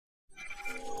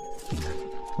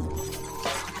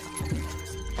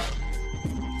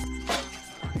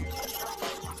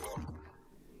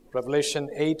Revelation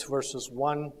 8, verses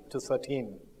 1 to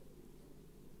 13.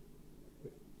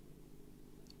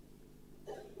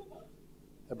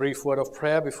 A brief word of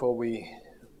prayer before we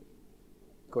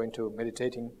go into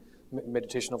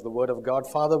meditation of the Word of God.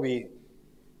 Father, we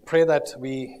pray that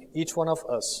each one of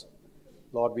us,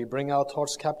 Lord, we bring our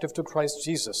thoughts captive to Christ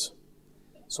Jesus,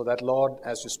 so that, Lord,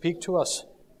 as you speak to us,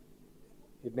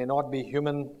 it may not be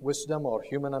human wisdom or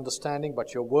human understanding,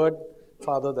 but your word,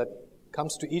 Father, that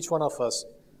comes to each one of us,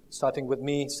 starting with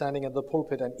me standing at the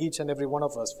pulpit and each and every one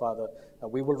of us, Father, that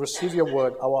we will receive your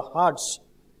word. Our hearts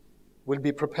will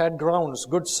be prepared grounds,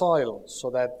 good soil, so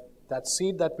that that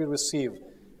seed that we receive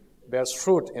bears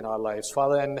fruit in our lives,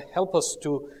 Father, and help us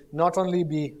to not only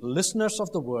be listeners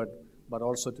of the word, but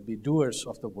also to be doers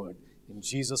of the word. In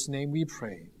Jesus' name we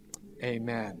pray.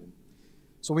 Amen.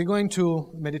 So we're going to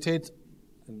meditate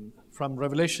from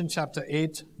Revelation chapter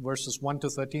 8, verses 1 to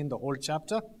 13, the whole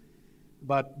chapter.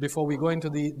 But before we go into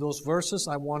those verses,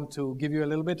 I want to give you a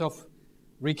little bit of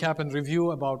recap and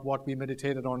review about what we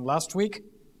meditated on last week.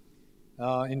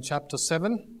 In chapter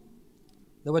 7,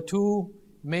 there were two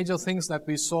major things that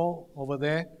we saw over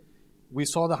there. We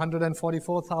saw the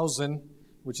 144,000,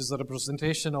 which is a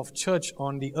representation of church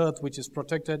on the earth, which is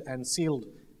protected and sealed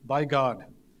by God.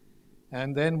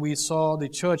 And then we saw the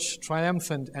church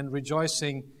triumphant and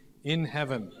rejoicing in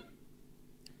heaven.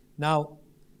 Now,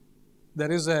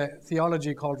 there is a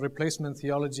theology called replacement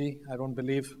theology. I don't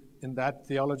believe in that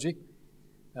theology.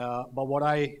 But what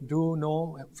I do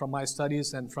know from my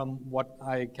studies and from what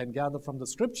I can gather from the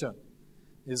scripture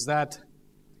is that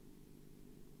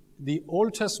the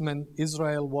Old Testament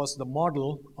Israel was the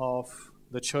model of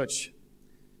the church.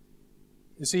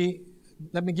 You see,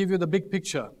 let me give you the big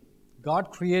picture. God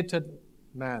created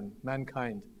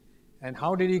mankind. And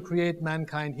how did he create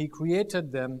mankind? He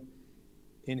created them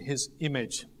in his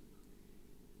image.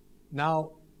 Now,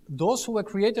 those who were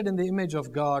created in the image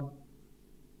of God,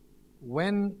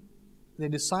 when they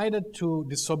decided to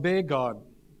disobey God,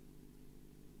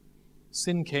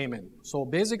 sin came in. So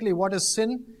basically, what is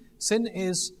sin? Sin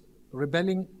is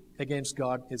rebelling against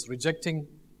God, is rejecting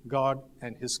God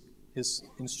and His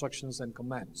instructions and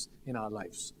commands in our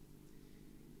lives.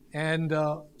 And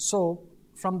so,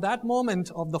 from that moment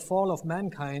of the fall of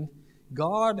mankind,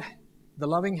 God, the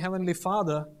loving Heavenly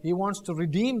Father, He wants to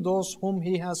redeem those whom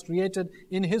He has created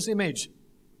in His image.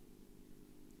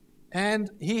 And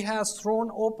He has thrown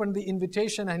open the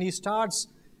invitation, and He starts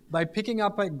by picking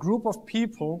up a group of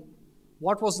people.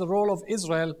 What was the role of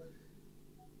Israel?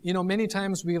 You know, many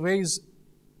times we raise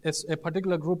a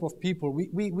particular group of people.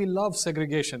 We love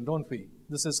segregation, don't we?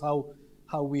 This is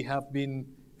how we have been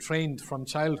trained from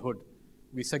childhood.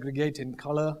 We segregate in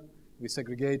color. We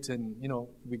segregate in,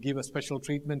 we give a special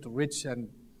treatment to rich and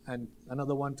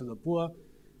another one to the poor.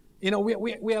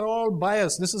 We are all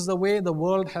biased. This is the way the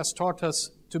world has taught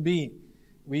us to be.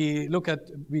 We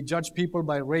judge people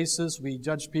by races. We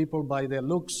judge people by their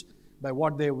looks, by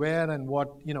what they wear and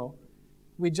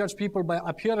we judge people by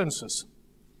appearances.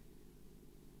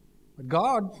 But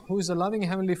God, who is a loving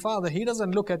Heavenly Father, He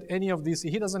doesn't look at any of these.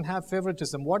 He doesn't have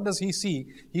favoritism. What does He see?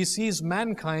 He sees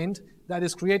mankind that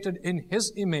is created in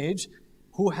His image,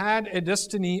 who had a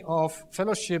destiny of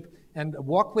fellowship and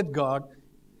walk with God,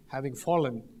 having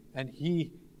fallen, and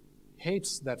He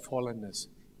hates that fallenness.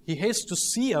 He hates to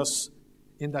see us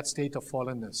in that state of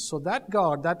fallenness. So that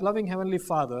God, that loving Heavenly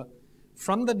Father,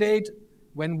 from the date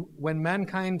when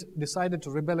mankind decided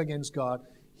to rebel against God,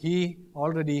 He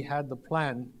already had the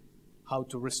plan how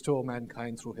to restore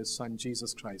mankind through His Son,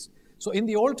 Jesus Christ. So in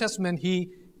the Old Testament, He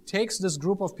takes this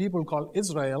group of people called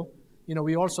Israel.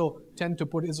 We also tend to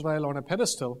put Israel on a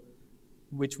pedestal,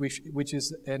 which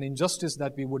is an injustice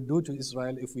that we would do to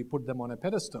Israel if we put them on a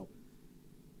pedestal.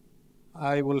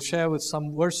 I will share with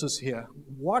some verses here.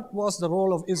 What was the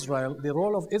role of Israel? The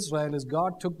role of Israel is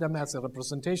God took them as a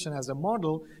representation, as a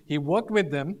model. He worked with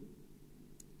them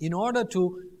in order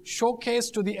to showcase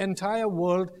to the entire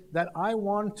world that I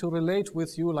want to relate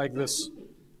with you like this.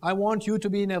 I want you to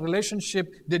be in a relationship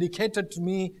dedicated to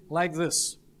me like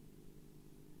this.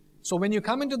 So when you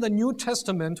come into the New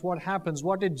Testament, what happens?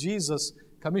 What did Jesus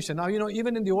commission? Now,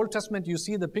 even in the Old Testament, you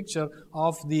see the picture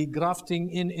of the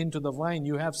grafting into the vine.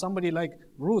 You have somebody like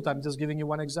Ruth. I'm just giving you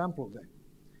one example there.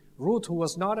 Ruth, who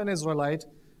was not an Israelite,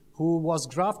 who was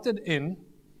grafted in,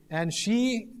 and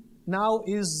she now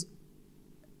is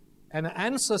an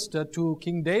ancestor to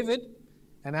King David,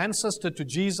 an ancestor to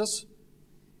Jesus,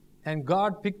 and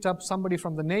God picked up somebody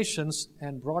from the nations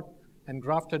and brought and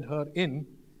grafted her in.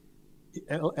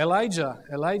 Elijah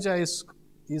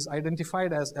is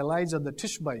identified as Elijah the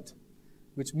Tishbite,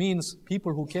 which means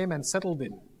people who came and settled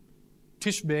in.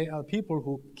 Tishbe are people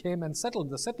who came and settled,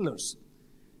 the settlers.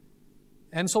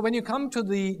 And so when you come to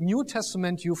the New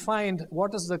Testament, you find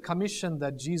what is the commission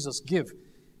that Jesus gives.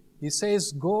 He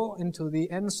says, go into the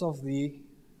ends of the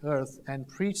earth and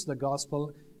preach the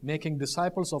gospel, making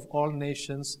disciples of all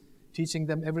nations, teaching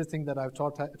them everything that I've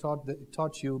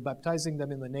taught you, baptizing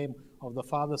them in the name of the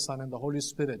Father, Son, and the Holy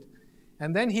Spirit.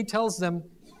 And then he tells them,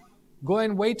 go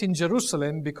and wait in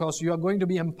Jerusalem because you are going to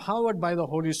be empowered by the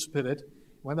Holy Spirit.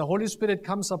 When the Holy Spirit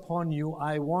comes upon you,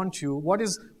 I want you.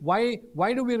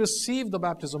 Why do we receive the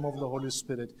baptism of the Holy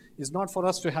Spirit? It's not for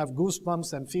us to have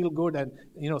goosebumps and feel good and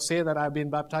say that I've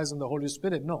been baptized in the Holy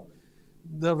Spirit. No.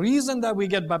 The reason that we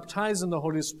get baptized in the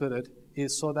Holy Spirit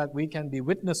is so that we can be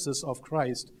witnesses of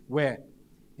Christ. Where?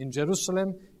 In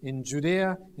Jerusalem, in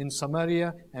Judea, in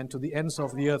Samaria, and to the ends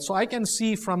of the earth. So I can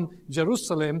see from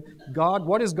Jerusalem,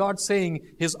 what is God saying?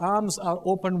 His arms are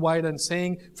open wide and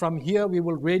saying, from here we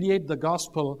will radiate the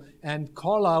gospel and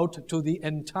call out to the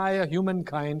entire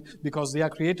humankind because they are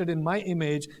created in my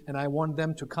image and I want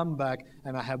them to come back,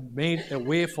 and I have made a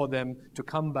way for them to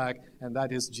come back, and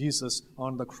that is Jesus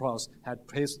on the cross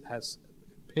has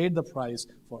paid the price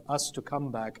for us to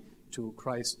come back to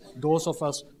Christ. Those of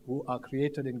us who are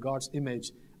created in God's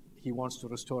image, He wants to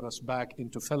restore us back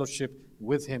into fellowship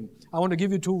with Him. I want to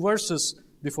give you two verses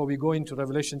before we go into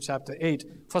Revelation chapter 8.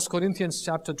 1 Corinthians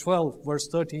chapter 12, verse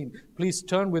 13. Please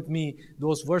turn with me.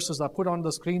 Those verses are put on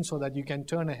the screen so that you can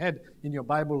turn ahead in your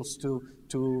Bibles to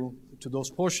those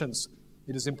portions.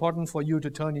 It is important for you to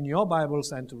turn in your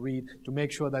Bibles and to read, to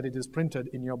make sure that it is printed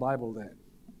in your Bible there.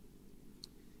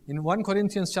 In 1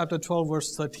 Corinthians chapter 12,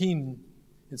 verse 13,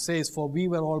 it says, for we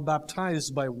were all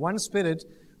baptized by one Spirit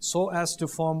so as to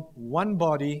form one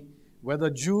body, whether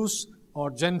Jews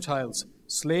or Gentiles,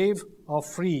 slave or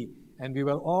free, and we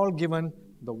were all given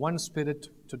the one Spirit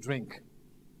to drink.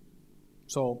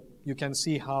 So you can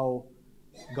see how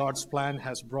God's plan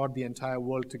has brought the entire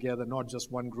world together, not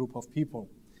just one group of people.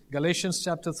 Galatians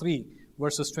chapter 3,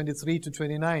 verses 23 to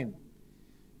 29.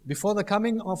 Before the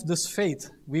coming of this faith,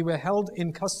 we were held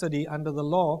in custody under the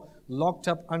law, locked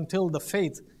up until the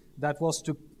faith that was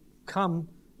to come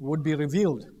would be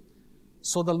revealed.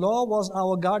 So the law was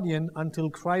our guardian until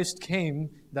Christ came,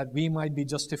 that we might be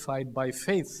justified by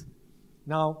faith.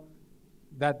 Now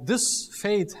that this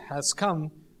faith has come,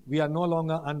 we are no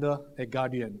longer under a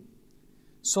guardian.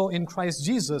 So in Christ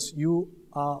Jesus, you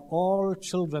are all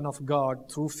children of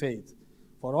God through faith.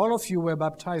 For all of you were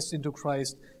baptized into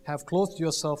Christ, have clothed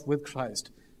yourself with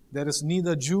Christ. There is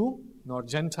neither Jew nor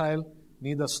Gentile,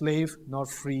 neither slave nor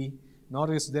free,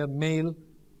 nor is there male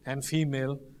and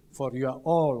female, for you are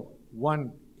all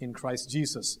one in Christ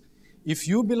Jesus. If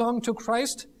you belong to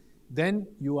Christ, then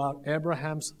you are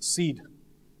Abraham's seed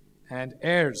and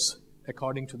heirs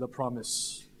according to the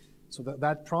promise. So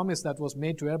that promise that was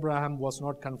made to Abraham was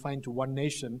not confined to one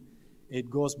nation. It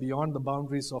goes beyond the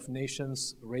boundaries of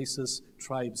nations, races,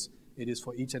 tribes. It is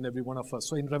for each and every one of us.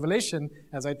 So in Revelation,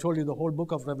 as I told you, the whole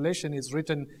book of Revelation is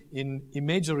written in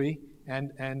imagery,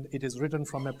 and it is written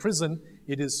from a prison.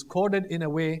 It is coded in a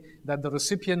way that the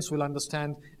recipients will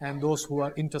understand and those who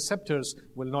are interceptors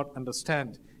will not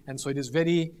understand. And so it is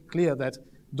very clear that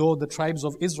though the tribes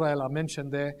of Israel are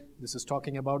mentioned there, this is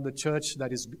talking about the church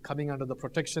that is coming under the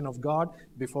protection of God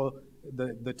before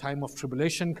the time of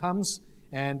tribulation comes.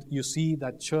 And you see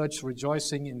that church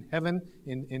rejoicing in heaven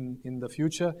in the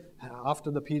future. After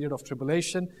the period of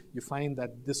tribulation, you find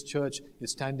that this church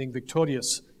is standing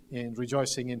victorious in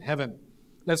rejoicing in heaven.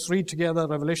 Let's read together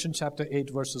Revelation chapter 8,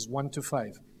 verses 1 to 5.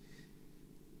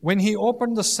 When he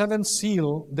opened the seventh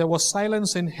seal, there was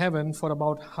silence in heaven for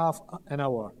about half an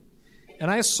hour.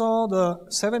 And I saw the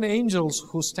 7 angels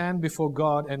who stand before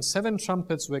God, and 7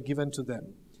 trumpets were given to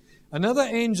them. Another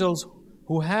angel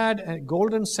who had a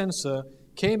golden censer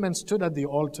came and stood at the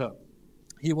altar.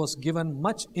 He was given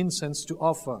much incense to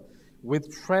offer,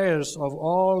 with prayers of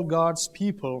all God's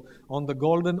people on the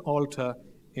golden altar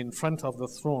in front of the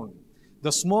throne.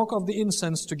 The smoke of the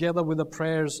incense, together with the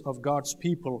prayers of God's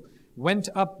people, went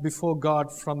up before God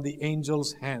from the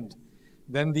angel's hand.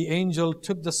 Then the angel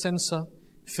took the censer,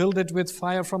 filled it with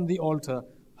fire from the altar,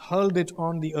 hurled it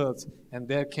on the earth, and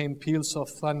there came peals of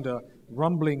thunder,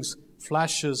 rumblings,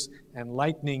 flashes, and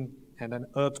lightning, and an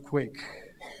earthquake.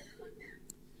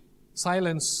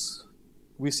 Silence.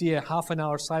 We see a half an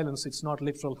hour silence. It's not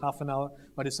literal half an hour,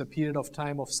 but it's a period of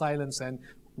time of silence. And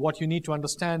what you need to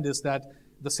understand is that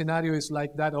the scenario is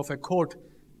like that of a court.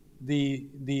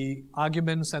 The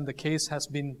arguments and the case has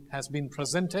been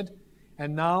presented,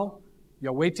 and now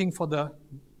you're waiting for the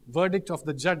verdict of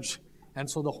the judge. And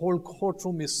so the whole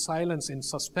courtroom is silence in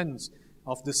suspense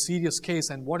of this serious case.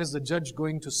 And what is the judge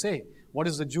going to say? What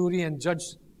is the jury and judge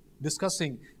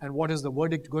discussing? And what is the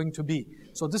verdict going to be?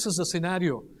 So this is the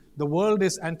scenario. The world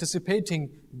is anticipating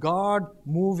God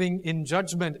moving in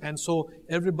judgment, and so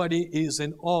everybody is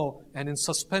in awe and in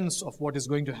suspense of what is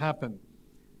going to happen.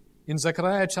 In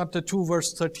Zechariah chapter 2,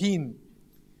 verse 13,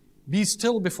 "Be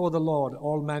still before the Lord,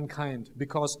 all mankind,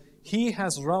 because He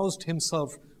has roused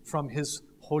Himself from His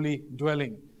holy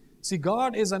dwelling." See,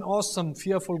 God is an awesome,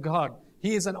 fearful God.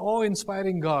 He is an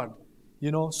awe-inspiring God.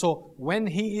 So when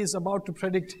He is about to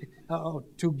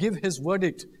to give His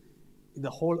verdict,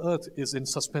 the whole earth is in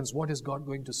suspense. What is God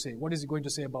going to say? What is He going to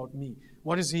say about me?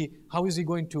 How is He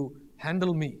going to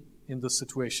handle me in this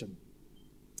situation?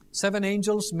 7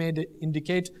 angels may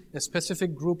indicate a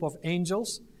specific group of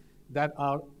angels that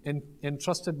are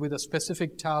entrusted with a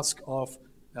specific task of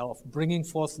bringing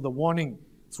forth the warning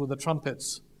through the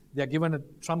trumpets. They are given a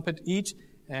trumpet each,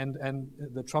 and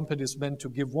the trumpet is meant to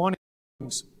give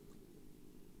warnings.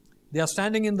 They are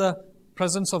standing in the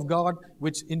presence of God,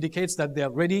 which indicates that they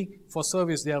are ready for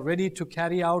service. They are ready to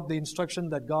carry out the instruction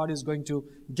that God is going to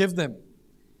give them.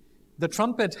 The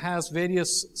trumpet has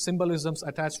various symbolisms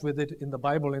attached with it in the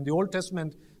Bible. In the Old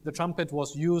Testament, the trumpet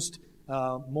was used.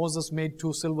 Moses made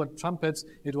 2 silver trumpets.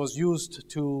 It was used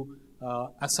to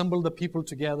assemble the people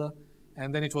together,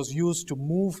 and then it was used to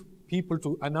move people,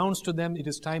 to announce to them it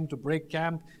is time to break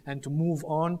camp and to move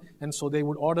on. And so they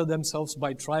would order themselves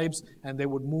by tribes, and they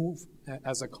would move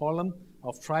as a column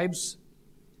of tribes.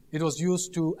 It was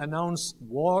used to announce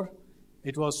war.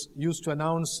 It was used to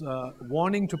announce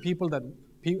warning to people that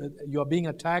you are being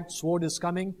attacked, sword is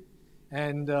coming.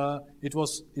 And it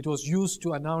was used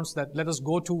to announce that let us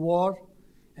go to war.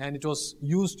 And it was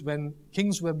used when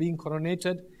kings were being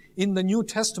coronated. In the New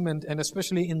Testament, and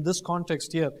especially in this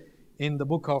context here, in the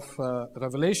book of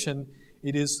Revelation,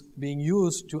 it is being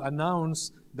used to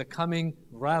announce the coming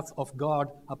wrath of God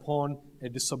upon a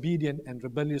disobedient and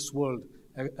rebellious world,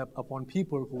 upon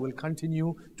people who will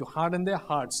continue to harden their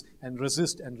hearts and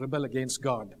resist and rebel against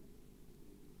God.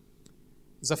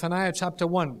 Zephaniah chapter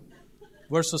 1,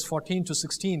 verses 14 to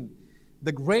 16.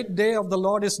 "The great day of the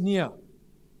Lord is near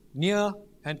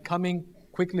and coming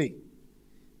quickly.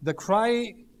 The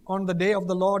cry on the day of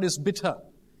the Lord is bitter.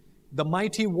 The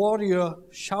mighty warrior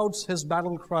shouts his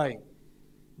battle cry.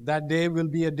 That day will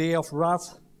be a day of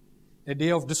wrath, a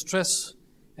day of distress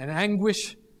and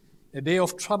anguish, a day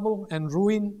of trouble and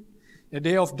ruin, a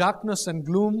day of darkness and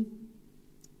gloom,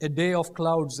 a day of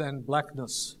clouds and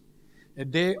blackness, a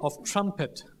day of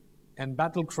trumpet and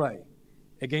battle cry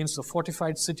against the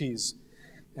fortified cities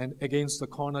and against the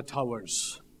corner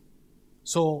towers."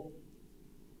 So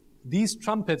these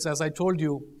trumpets, as I told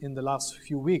you in the last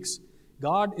few weeks,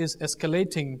 God is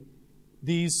escalating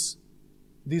these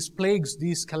plagues,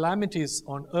 these calamities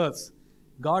on earth.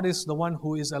 God is the one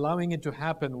who is allowing it to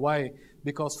happen. Why?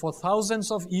 Because for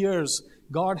thousands of years,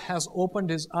 God has opened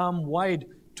His arm wide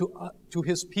to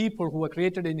His people who were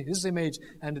created in His image,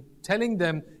 and telling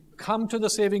them, "Come to the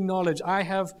saving knowledge. I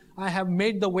have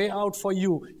made the way out for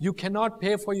you. You cannot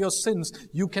pay for your sins.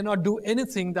 You cannot do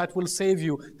anything that will save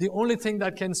you. The only thing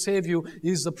that can save you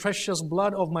is the precious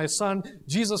blood of my Son,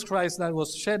 Jesus Christ, that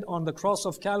was shed on the cross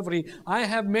of Calvary. I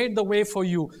have made the way for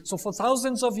you." So for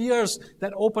thousands of years,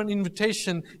 that open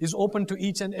invitation is open to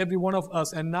each and every one of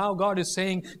us. And now God is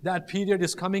saying that period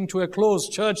is coming to a close.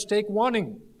 Church, take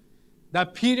warning.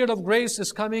 That period of grace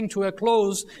is coming to a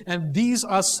close, and these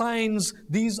are signs,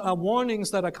 these are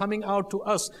warnings that are coming out to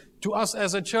us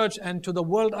as a church, and to the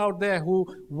world out there who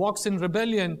walks in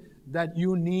rebellion, that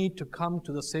you need to come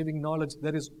to the saving knowledge.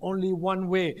 There is only one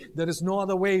way. There is no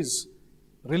other ways.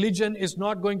 Religion is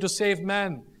not going to save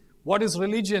man. What is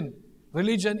religion?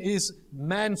 Religion is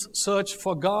man's search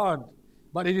for God.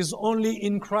 But it is only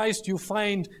in Christ you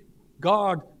find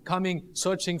God coming,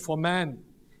 searching for man.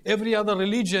 Every other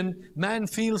religion, man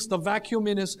feels the vacuum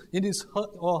in his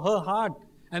or her heart,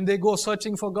 and they go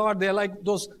searching for God. They're like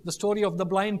the story of the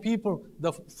blind people,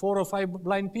 the 4 or 5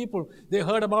 blind people. They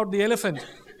heard about the elephant.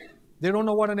 They don't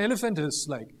know what an elephant is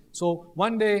like. So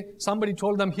one day, somebody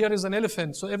told them, "Here is an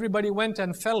elephant." So everybody went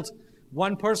and felt.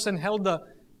 One person held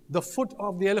the foot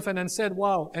of the elephant and said,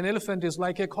 "Wow, an elephant is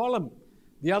like a column."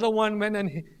 The other one went and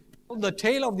held the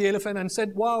tail of the elephant and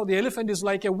said, "Wow, the elephant is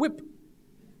like a whip."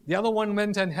 The other one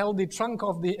went and held the trunk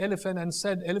of the elephant and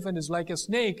said, "Elephant is like a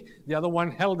snake." The other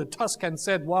one held the tusk and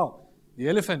said, "Wow, the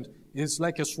elephant is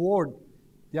like a sword."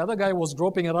 The other guy was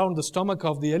groping around the stomach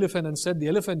of the elephant and said, "The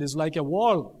elephant is like a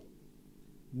wall."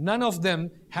 None of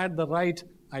them had the right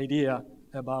idea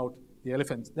about the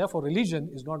elephant. Therefore, religion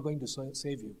is not going to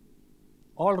save you.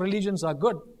 All religions are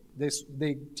good.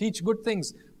 They teach good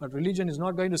things, but religion is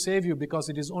not going to save you, because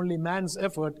it is only man's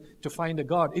effort to find a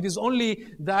God. It is only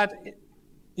that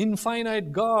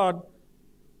infinite God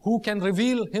who can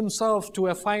reveal himself to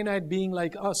a finite being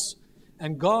like us.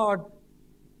 And God,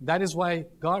 that is why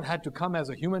God had to come as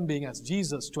a human being, as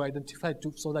Jesus, to identify,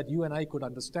 so that you and I could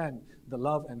understand the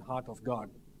love and heart of God.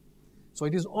 So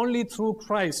it is only through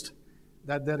Christ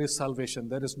that there is salvation.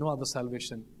 There is no other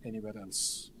salvation anywhere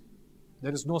else.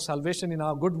 There is no salvation in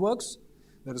our good works.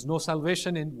 There is no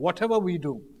salvation in whatever we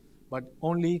do, but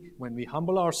only when we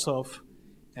humble ourselves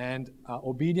and are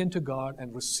obedient to God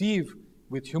and receive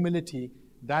with humility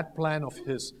that plan of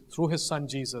His through His Son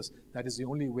Jesus. That is the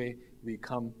only way we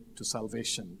come to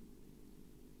salvation.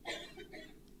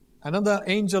 Another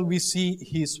angel we see,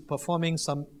 he's performing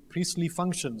some priestly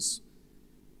functions.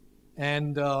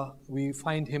 And we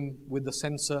find him with the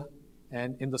censer.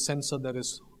 And in the censer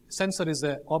censer is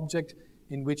an object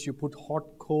in which you put hot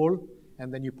coal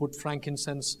and then you put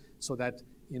frankincense so that,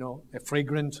 a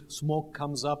fragrant smoke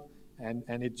comes up and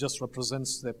it just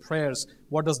represents the prayers.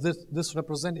 What does this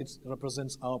represent? It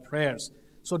represents our prayers.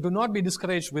 So do not be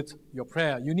discouraged with your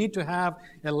prayer. You need to have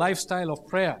a lifestyle of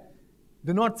prayer.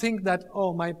 Do not think that,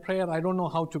 oh, my prayer, I don't know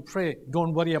how to pray.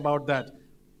 Don't worry about that.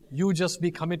 You just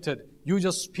be committed. You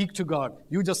just speak to God.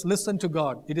 You just listen to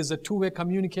God. It is a two-way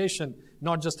communication,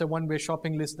 not just a one-way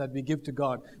shopping list that we give to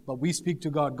God, but we speak to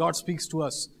God. God speaks to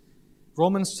us.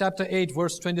 Romans chapter 8,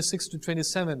 verse 26 to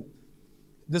 27.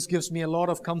 This gives me a lot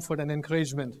of comfort and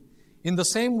encouragement. In the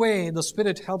same way, the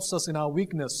Spirit helps us in our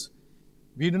weakness.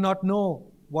 We do not know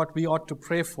what we ought to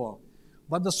pray for,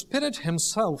 but the Spirit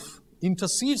Himself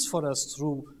intercedes for us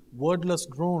through wordless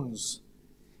groans.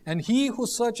 And He who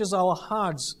searches our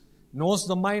hearts knows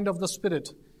the mind of the Spirit,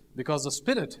 because the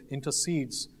Spirit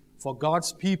intercedes for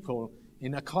God's people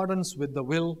in accordance with the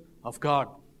will of God.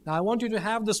 Now, I want you to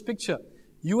have this picture.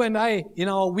 You and I, in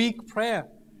our weak prayer,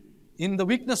 in the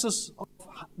weaknesses of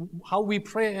how we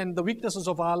pray and the weaknesses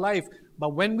of our life,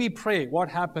 but when we pray, what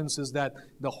happens is that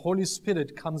the Holy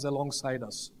Spirit comes alongside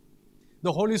us.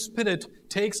 The Holy Spirit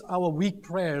takes our weak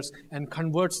prayers and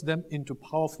converts them into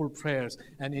powerful prayers.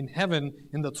 And in heaven,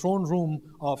 in the throne room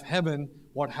of heaven,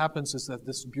 what happens is that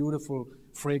this beautiful,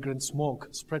 fragrant smoke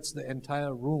spreads the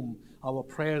entire room. Our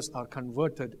prayers are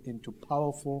converted into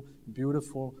powerful,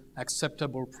 beautiful,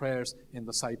 acceptable prayers in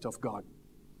the sight of God.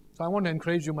 So I want to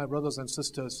encourage you, my brothers and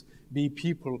sisters, be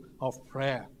people of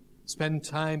prayer. Spend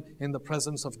time in the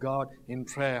presence of God in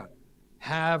prayer.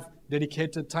 Have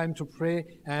dedicated time to pray,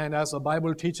 and as the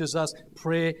Bible teaches us,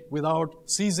 pray without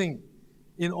ceasing.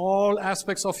 In all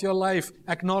aspects of your life,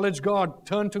 acknowledge God,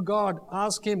 turn to God,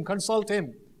 ask Him, consult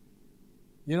Him.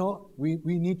 We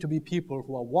need to be people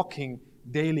who are walking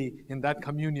daily in that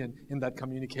communion, in that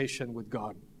communication with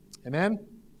God. Amen?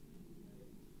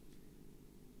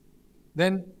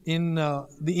 Then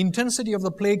the intensity of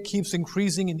the plague keeps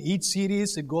increasing in each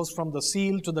series. It goes from the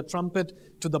seal to the trumpet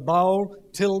to the bowl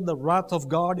till the wrath of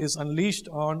God is unleashed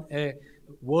on a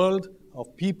world of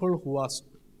people who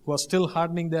are still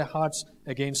hardening their hearts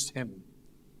against Him.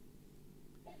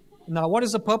 Now, what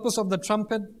is the purpose of the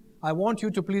trumpet? I want you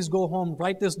to please go home,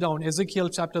 write this down. Ezekiel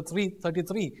chapter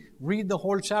 33. Read the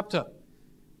whole chapter.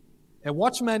 A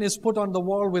watchman is put on the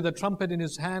wall with a trumpet in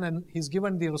his hand, and he's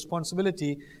given the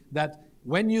responsibility that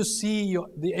when you see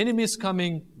the enemies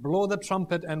coming, blow the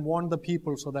trumpet and warn the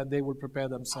people so that they will prepare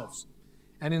themselves.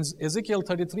 And in Ezekiel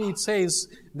 33, it says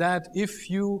that if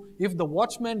the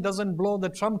watchman doesn't blow the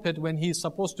trumpet when he's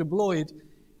supposed to blow it,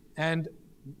 and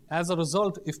as a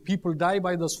result, if people die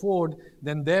by the sword,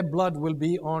 then their blood will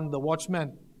be on the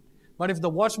watchman. But if the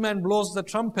watchman blows the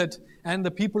trumpet and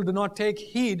the people do not take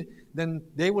heed, then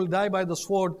they will die by the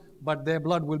sword, but their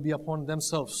blood will be upon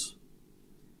themselves.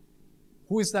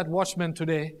 Who is that watchman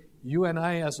today? You and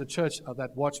I as a church are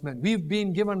that watchman. We've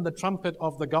been given the trumpet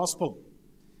of the gospel.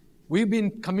 We've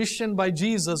been commissioned by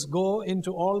Jesus, go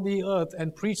into all the earth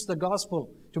and preach the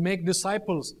gospel, to make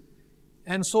disciples.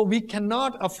 And so we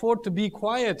cannot afford to be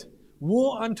quiet.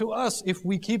 Woe unto us if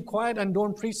we keep quiet and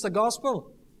don't preach the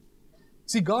gospel.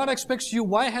 See, God expects you.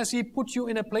 Why has He put you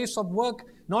in a place of work?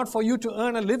 Not for you to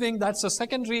earn a living. That's a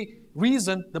secondary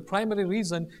reason. The primary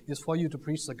reason is for you to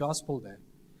preach the gospel there.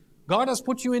 God has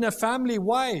put you in a family.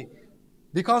 Why?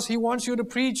 Because He wants you to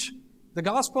preach the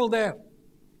gospel there.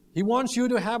 He wants you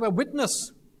to have a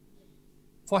witness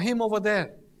for Him over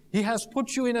there. He has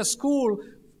put you in a school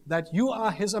that you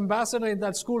are His ambassador in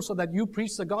that school so that you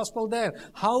preach the gospel there.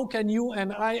 How can you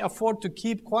and I afford to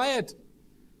keep quiet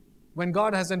when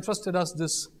God has entrusted us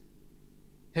this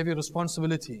heavy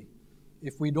responsibility?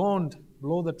 If we don't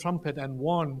blow the trumpet and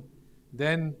warn,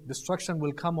 then destruction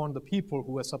will come on the people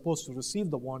who are supposed to receive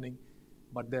the warning,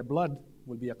 but their blood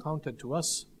will be accounted to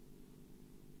us.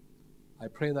 I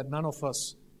pray that none of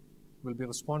us will be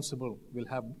responsible.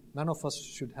 None of us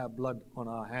should have blood on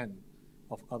our hand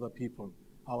of other people.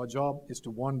 Our job is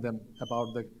to warn them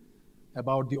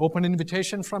about the open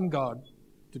invitation from God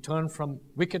to turn from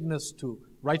wickedness to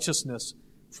righteousness,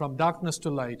 from darkness to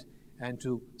light, and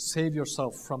to save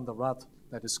yourself from the wrath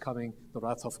that is coming, the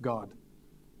wrath of God.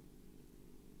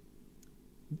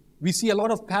 We see a lot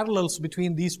of parallels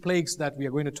between these plagues that we are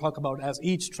going to talk about. As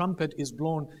each trumpet is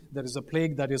blown, there is a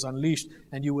plague that is unleashed,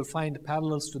 and you will find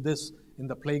parallels to this in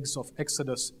the plagues of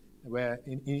Exodus, where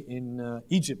in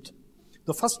Egypt.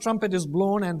 The first trumpet is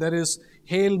blown, and there is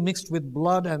hail mixed with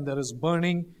blood, and there is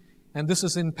burning. And this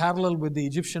is in parallel with the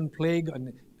Egyptian plague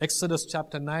in Exodus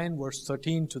chapter 9, verse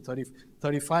 13 to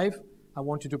 35. I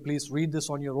want you to please read this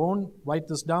on your own. Write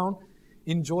this down.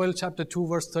 In Joel chapter 2,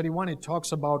 verse 31, it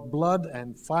talks about blood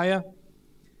and fire.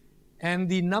 And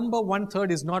the number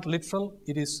 1/3 is not literal.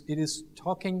 It is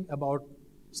talking about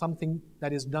something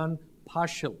that is done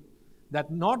partial. That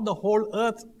not the whole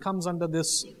earth comes under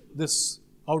this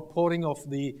outpouring of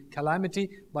the calamity,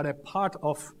 but a part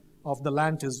of the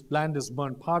land is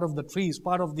burned. Part of the trees,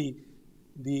 part of the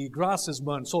grass is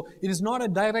burned. So it is not a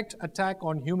direct attack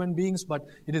on human beings, but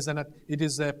it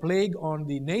is a plague on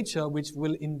the nature which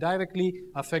will indirectly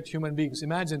affect human beings.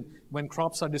 Imagine when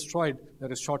crops are destroyed,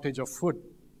 there is shortage of food.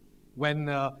 When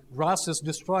grass is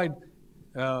destroyed,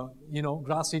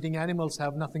 grass-eating animals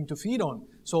have nothing to feed on.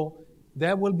 So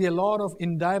there will be a lot of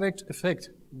indirect effect.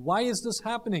 Why is this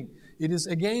happening? It is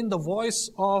again the voice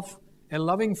of a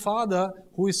loving father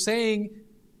who is saying,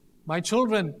 my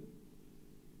children,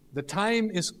 the time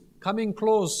is coming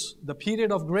close. The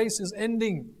period of grace is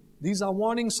ending. These are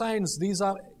warning signs.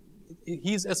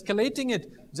 He's escalating it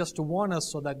just to warn us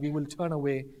so that we will turn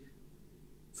away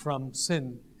from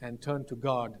sin and turn to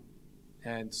God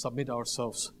and submit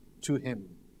ourselves to Him.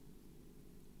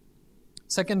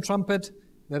 Second trumpet,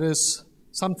 there is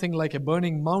something like a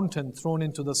burning mountain thrown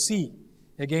into the sea.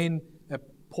 Again, a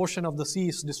portion of the sea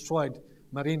is destroyed.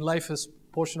 Marine life is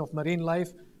portion of marine life,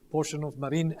 portion of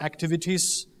marine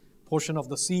activities, portion of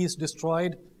the sea is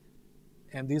destroyed.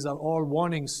 And these are all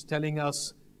warnings telling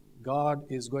us God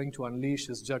is going to unleash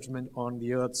His judgment on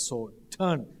the earth. So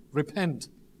turn, repent.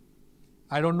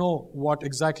 I don't know what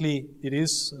exactly it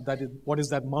is, what is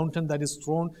that mountain that is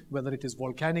thrown, whether it is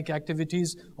volcanic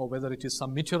activities or whether it is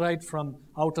some meteorite from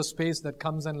outer space that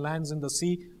comes and lands in the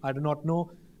sea. I do not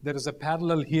know. There is a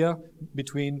parallel here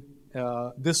between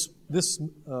this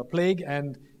plague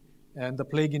and the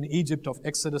plague in Egypt of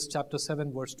Exodus chapter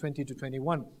 7, verse 20 to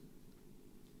 21.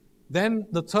 Then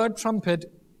the third trumpet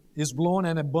is blown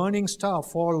and a burning star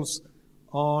falls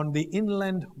on the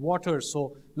inland waters.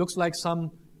 So looks like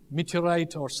some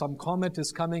meteorite or some comet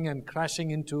is coming and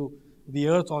crashing into the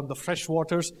earth on the fresh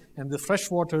waters. And the fresh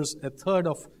waters, a third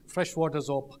of fresh waters,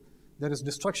 there is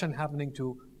destruction happening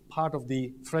to part of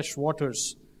the fresh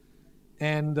waters.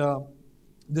 And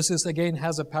this is again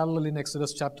has a parallel in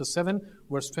Exodus chapter 7,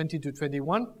 verse 20 to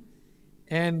 21.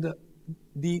 And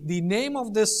the name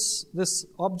of this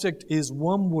object is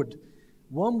wormwood.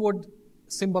 Wormwood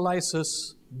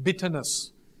symbolizes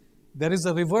bitterness. There is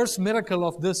a reverse miracle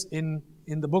of this in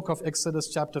the book of Exodus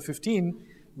chapter 15,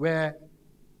 where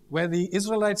the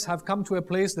Israelites have come to a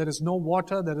place, there is no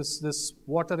water, there is this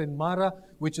water in Mara,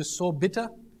 which is so bitter.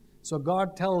 So God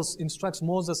instructs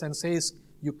Moses and says,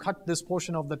 you cut this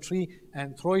portion of the tree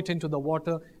and throw it into the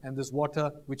water, and this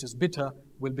water, which is bitter,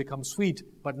 will become sweet.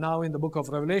 But now in the book of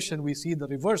Revelation, we see the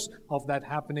reverse of that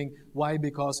happening. Why?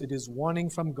 Because it is warning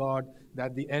from God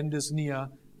that the end is near.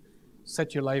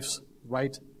 Set your lives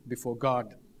right before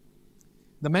God.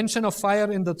 The mention of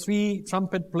fire in the three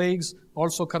trumpet plagues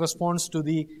also corresponds to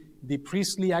the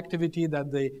priestly activity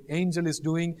that the angel is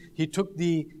doing. He took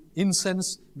the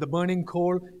incense, the burning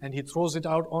coal, and he throws it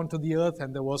out onto the earth,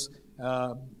 and there was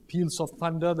peals of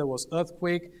thunder, there was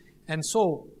earthquake. And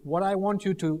so what I want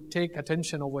you to take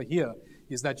attention over here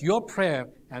is that your prayer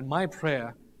and my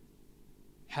prayer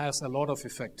has a lot of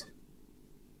effect.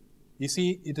 You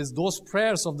see, it is those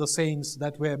prayers of the saints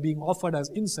that were being offered as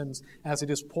incense, as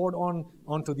it is poured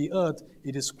onto the earth,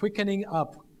 it is quickening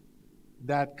up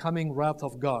that coming wrath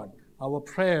of God. Our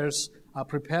prayers are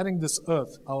preparing this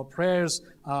earth. Our prayers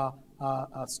are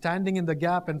standing in the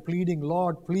gap and pleading,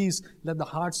 Lord, please let the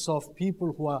hearts of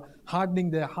people who are hardening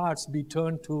their hearts be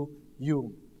turned to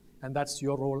you. And that's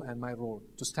your role and my role,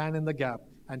 to stand in the gap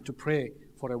and to pray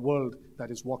for a world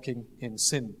that is walking in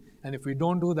sin. And if we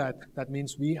don't do that, that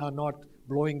means we are not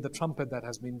blowing the trumpet that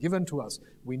has been given to us.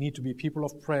 We need to be people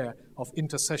of prayer, of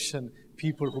intercession,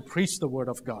 people who preach the word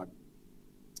of God.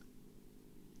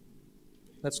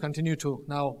 Let's continue to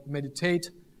now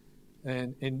meditate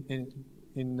in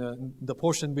the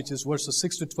portion which is verses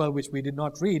 6 to 12, which we did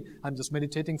not read. I'm just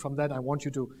meditating from that. I want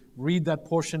you to read that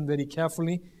portion very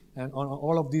carefully and on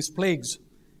all of these plagues.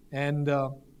 And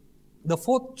the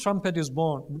fourth trumpet is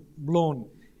blown,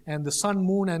 and the sun,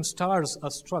 moon, and stars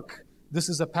are struck. This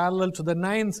is a parallel to the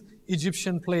ninth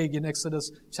Egyptian plague in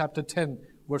Exodus chapter 10,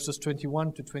 verses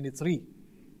 21 to 23.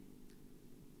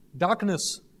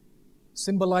 Darkness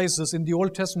symbolizes, in the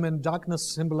Old Testament,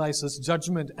 darkness symbolizes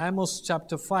judgment. Amos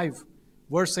chapter 5,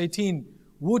 verse 18.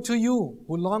 Woe to you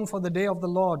who long for the day of the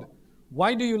Lord.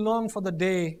 Why do you long for the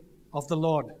day of the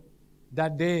Lord?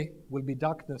 That day will be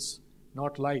darkness,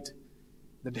 not light.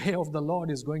 The day of the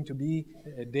Lord is going to be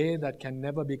a day that can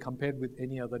never be compared with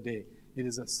any other day. It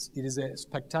is a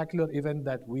spectacular event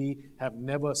that we have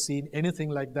never seen anything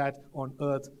like that on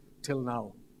earth till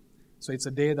now. So it's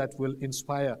a day that will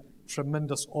inspire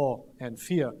tremendous awe and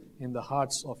fear in the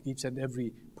hearts of each and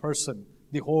every person.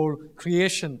 The whole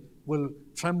creation will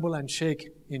tremble and shake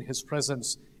in His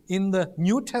presence. In the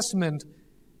New Testament,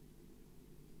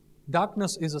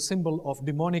 darkness is a symbol of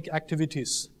demonic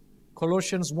activities.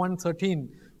 Colossians 1:13,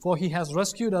 for He has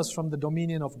rescued us from the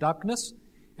dominion of darkness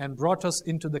and brought us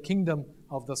into the kingdom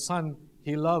of the Son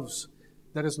He loves.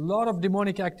 There is a lot of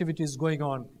demonic activities going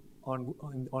on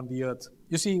the earth.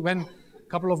 You see, when a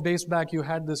couple of days back you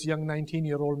had this young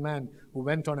 19-year-old man who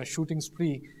went on a shooting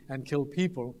spree and killed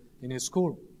people in his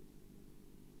school.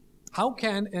 How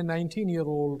can a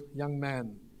 19-year-old young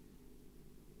man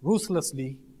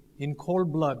ruthlessly, in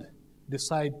cold blood,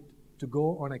 decide to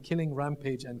go on a killing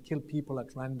rampage and kill people at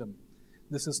random?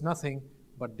 This is nothing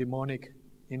but demonic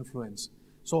influence.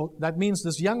 So that means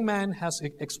this young man has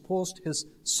exposed his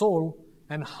soul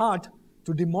and heart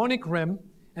to demonic realm,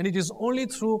 and it is only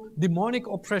through demonic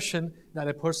oppression that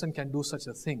a person can do such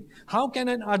a thing. How can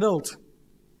an adult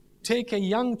take a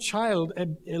young child, a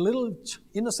little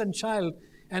innocent child,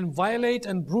 and violate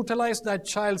and brutalize that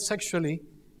child sexually?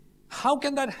 How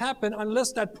can that happen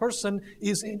unless that person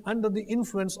is under the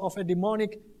influence of a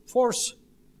demonic force?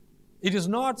 It is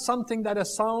not something that a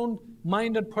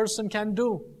sound-minded person can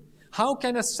do. How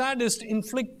can a sadist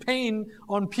inflict pain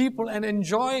on people and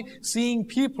enjoy seeing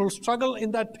people struggle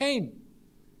in that pain?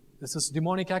 This is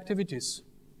demonic activities.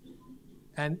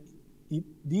 And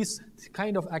these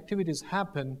kind of activities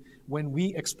happen when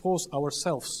we expose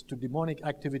ourselves to demonic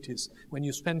activities. When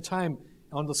you spend time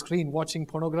on the screen watching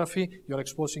pornography, you're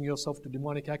exposing yourself to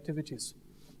demonic activities.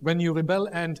 When you rebel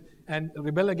and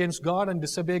rebel against God and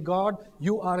disobey God,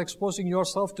 you are exposing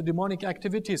yourself to demonic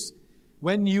activities.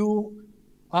 When you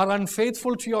are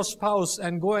unfaithful to your spouse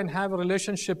and go and have a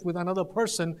relationship with another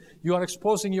person, you are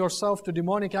exposing yourself to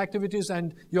demonic activities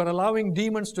and you're allowing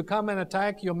demons to come and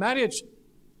attack your marriage.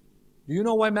 Do you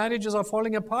know why marriages are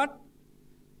falling apart?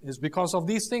 It's because of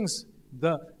these things.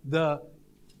 The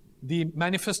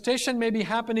manifestation may be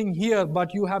happening here,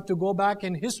 but you have to go back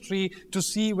in history to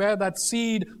see where that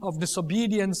seed of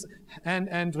disobedience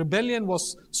and rebellion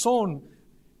was sown,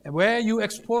 where you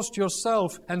exposed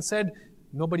yourself and said,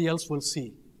 nobody else will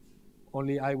see.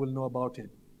 Only I will know about it.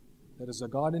 There is a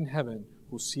God in heaven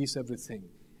who sees everything,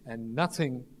 and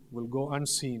nothing will go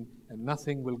unseen and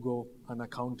nothing will go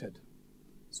unaccounted.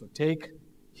 So take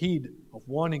heed of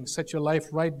warning. Set your life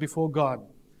right before God.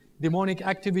 Demonic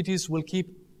activities will keep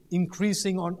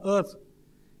increasing on earth.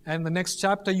 And the next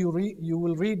chapter you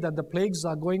will read that the plagues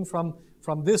are going from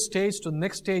this stage to the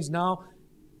next stage now.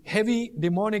 Heavy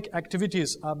demonic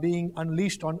activities are being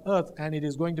unleashed on earth, and it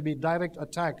is going to be direct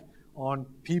attack on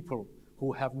people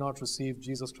who have not received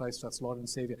Jesus Christ as Lord and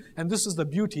Savior. And this is the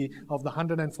beauty of the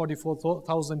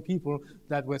 144,000 people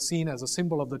that were seen as a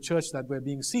symbol of the church that were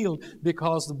being sealed,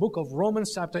 because the book of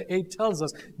Romans chapter 8 tells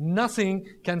us nothing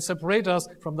can separate us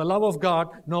from the love of God,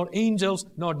 nor angels,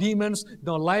 nor demons,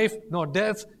 nor life, nor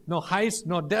death, nor heights,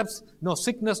 nor depths, nor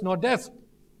sickness, nor death.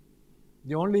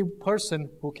 The only person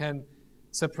who can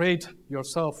separate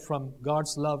yourself from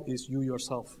God's love is you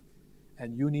yourself.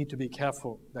 And you need to be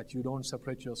careful that you don't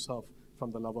separate yourself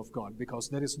from the love of God, because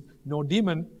there is no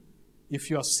demon.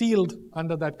 If you are sealed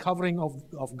under that covering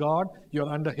of God, you're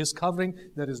under His covering,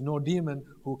 there is no demon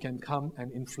who can come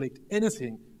and inflict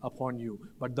anything upon you.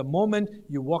 But the moment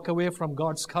you walk away from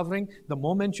God's covering, the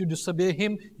moment you disobey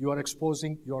Him, you are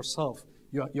exposing yourself.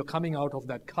 You're coming out of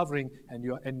that covering and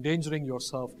you're endangering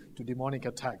yourself to demonic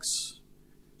attacks.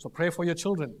 So pray for your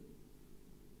children.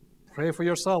 Pray for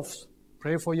yourselves.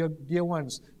 Pray for your dear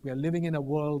ones. We are living in a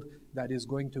world that is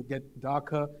going to get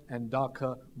darker and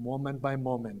darker moment by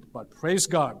moment. But praise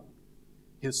God,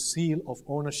 His seal of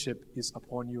ownership is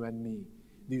upon you and me.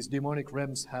 These demonic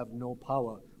realms have no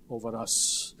power over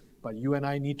us. But you and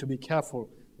I need to be careful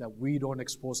that we don't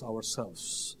expose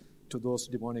ourselves to those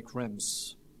demonic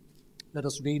realms. Let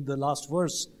us read the last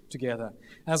verse together.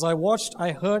 As I watched,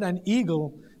 I heard an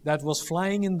eagle that was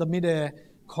flying in the midair,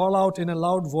 call out in a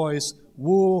loud voice,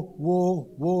 woe, woe,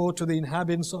 woe to the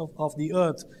inhabitants of the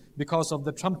earth, because of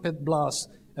the trumpet blast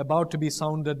about to be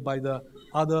sounded by the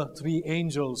other 3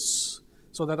 angels.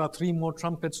 So there are 3 more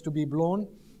trumpets to be blown,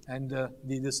 and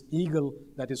this eagle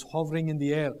that is hovering in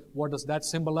the air, what does that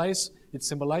symbolize? It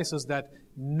symbolizes that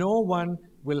no one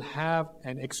will have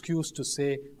an excuse to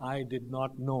say, I did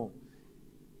not know.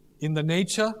 In the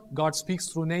nature, God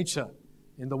speaks through nature.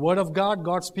 In the Word of God,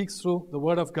 God speaks through the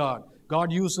Word of God.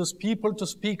 God uses people to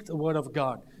speak the Word of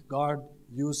God. God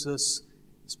uses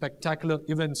spectacular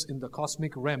events in the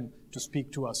cosmic realm to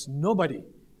speak to us. Nobody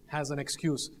has an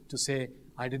excuse to say,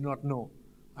 I did not know,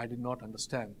 I did not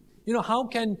understand.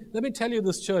 Let me tell you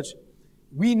this, church,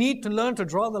 we need to learn to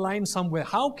draw the line somewhere.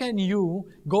 How can you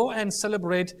go and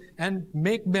celebrate and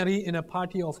make merry in a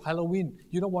party of Halloween?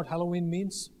 You know what Halloween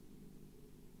means?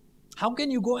 How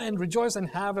can you go and rejoice and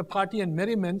have a party and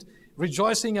merriment,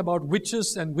 rejoicing about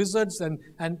witches and wizards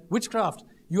and witchcraft?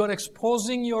 You are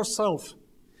exposing yourself.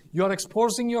 You are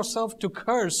exposing yourself to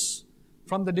curse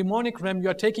from the demonic realm. You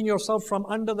are taking yourself from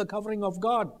under the covering of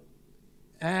God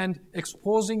and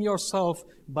exposing yourself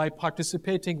by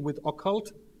participating with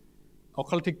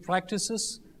occultic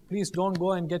practices. Please don't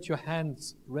go and get your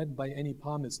hands read by any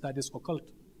palmist. That is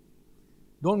occult.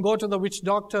 Don't go to the witch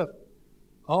doctor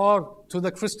or to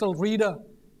the crystal reader.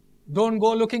 Don't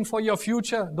go looking for your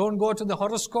future. Don't go to the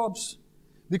horoscopes,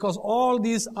 because all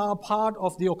these are part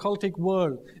of the occultic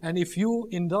world. And if you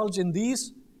indulge in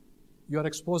these, you are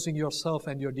exposing yourself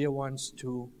and your dear ones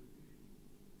to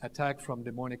attack from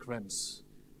demonic realms.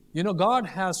 God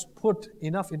has put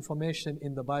enough information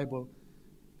in the Bible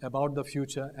about the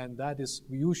future, and that is,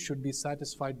 you should be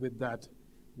satisfied with that.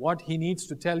 What He needs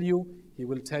to tell you, He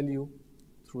will tell you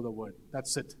through the Word.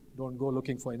 That's it. Don't go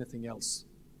looking for anything else.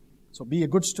 So be a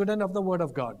good student of the Word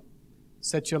of God.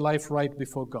 Set your life right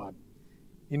before God.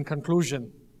 In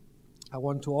conclusion, I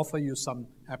want to offer you some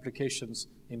applications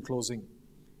in closing.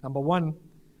 Number 1,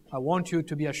 I want you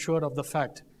to be assured of the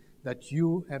fact that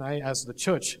you and I, as the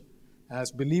church,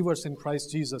 as believers in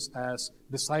Christ Jesus, as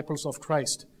disciples of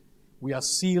Christ, we are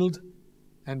sealed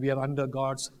and we are under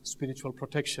God's spiritual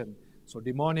protection. So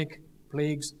demonic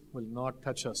plagues will not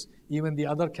touch us. Even the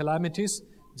other calamities,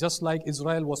 just like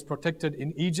Israel was protected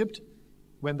in Egypt,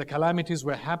 when the calamities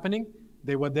were happening,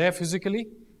 they were there physically,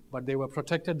 but they were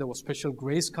protected. There was special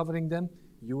grace covering them.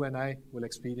 You and I will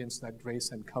experience that grace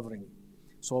and covering.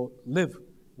 So live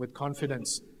with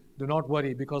confidence. Do not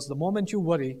worry, because the moment you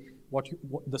worry,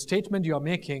 the statement you are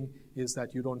making is that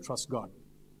you don't trust God.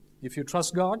 If you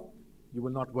trust God, you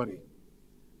will not worry.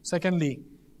 Secondly,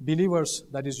 believers,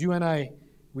 that is you and I,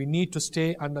 we need to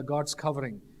stay under God's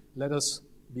covering. Let us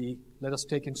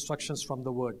take instructions from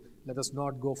the Word. Let us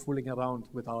not go fooling around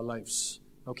with our lives.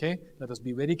 Okay? Let us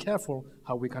be very careful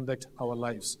how we conduct our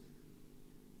lives.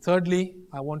 Thirdly,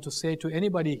 I want to say to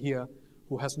anybody here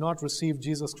who has not received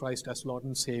Jesus Christ as Lord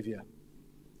and Savior,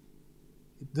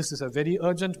 this is a very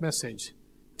urgent message.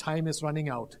 Time is running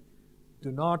out.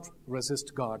 Do not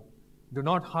resist God. Do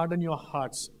not harden your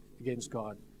hearts against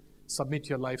God. Submit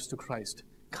your lives to Christ.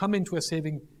 Come into a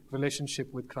saving relationship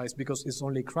with Christ, because it's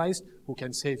only Christ who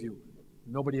can save you.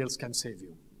 Nobody else can save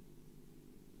you.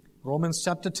 Romans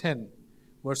chapter 10,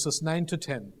 verses 9 to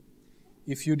 10.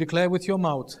 If you declare with your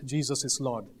mouth Jesus is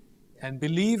Lord and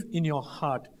believe in your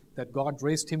heart that God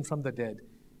raised Him from the dead,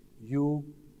 you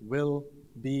will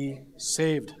be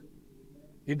saved.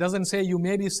 It doesn't say you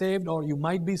may be saved or you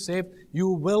might be saved. You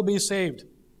will be saved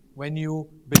when you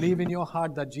believe in your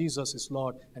heart that Jesus is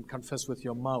Lord and confess with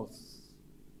your mouth.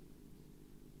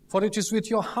 For it is with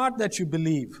your heart that you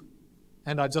believe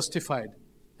and are justified,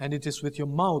 and it is with your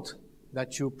mouth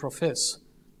that you profess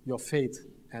your faith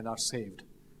and are saved.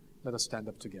 Let us stand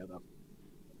up together.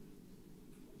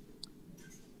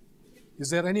 Is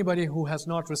there anybody who has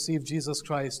not received Jesus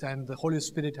Christ and the Holy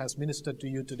Spirit has ministered to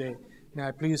you today? May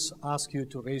I please ask you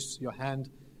to raise your hand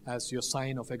as your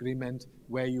sign of agreement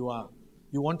where you are.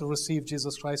 You want to receive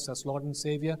Jesus Christ as Lord and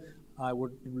Savior? It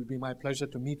will be my pleasure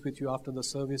to meet with you after the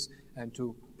service and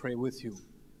to pray with you.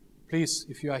 Please,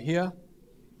 if you are here,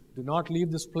 do not leave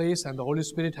this place, and the Holy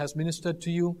Spirit has ministered to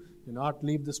you. Do not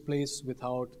leave this place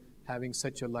without having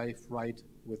set your life right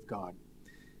with God.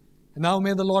 And now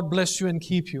may the Lord bless you and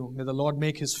keep you. May the Lord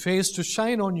make His face to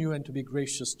shine on you and to be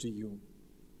gracious to you.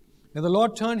 May the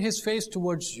Lord turn His face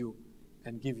towards you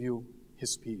and give you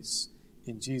His peace.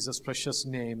 In Jesus' precious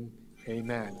name,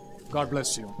 amen. God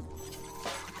bless you.